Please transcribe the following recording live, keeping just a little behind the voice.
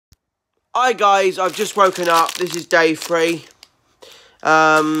Hi guys, I've just woken up. This is day 3.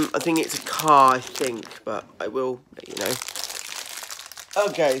 I think it's a car, but I will let you know.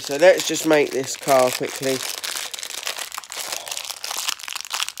 Okay, so let's just make this car quickly.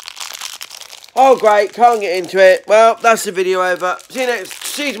 Oh great, can't get into it. Well, that's the video over.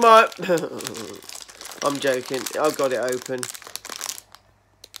 See you tomorrow. I'm joking. I've got it open.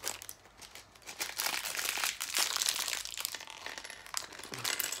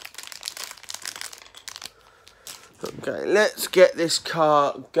 Okay, let's get this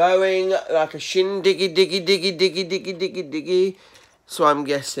car going like a diggy. So I'm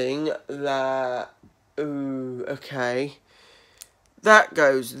guessing that, okay. That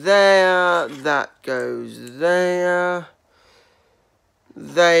goes there, that goes there.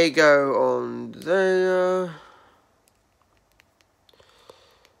 They go on there.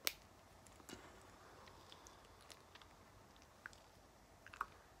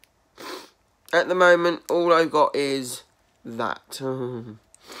 At the moment, all I've got is that.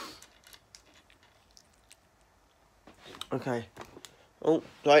 Okay. Oh,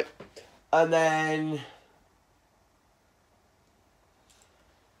 right. And then...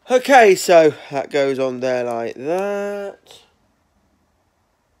 Okay, so that goes on there like that.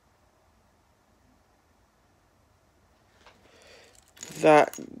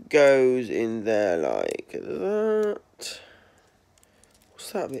 That goes in there like that.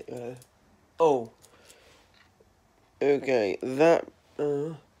 What's that bit there? Oh. Okay, that,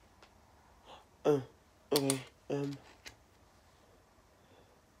 okay, and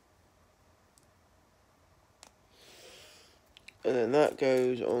then that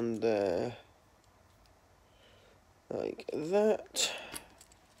goes on there, like that.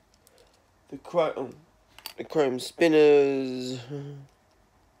 The chrome spinners.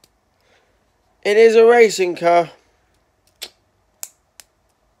 It is a racing car.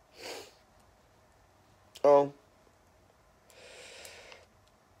 Oh.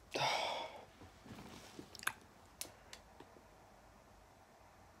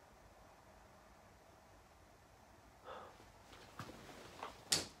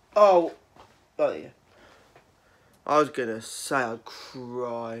 Oh, yeah. I was gonna say I'd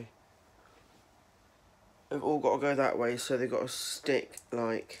cry. They've all got to go that way, so they've got to stick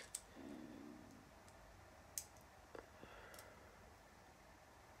like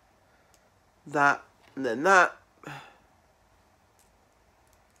that, and then that.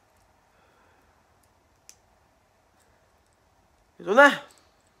 It's on there.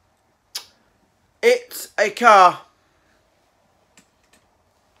 It's a car.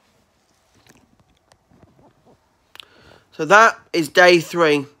 So that is day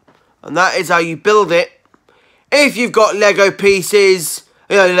 3, and that is how you build it. If you've got Lego pieces,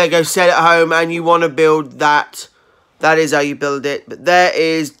 Lego set at home, and you want to build that, that is how you build it. But there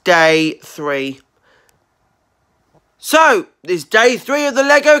is day 3. So, this is day 3 of the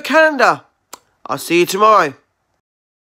Lego calendar. I'll see you tomorrow.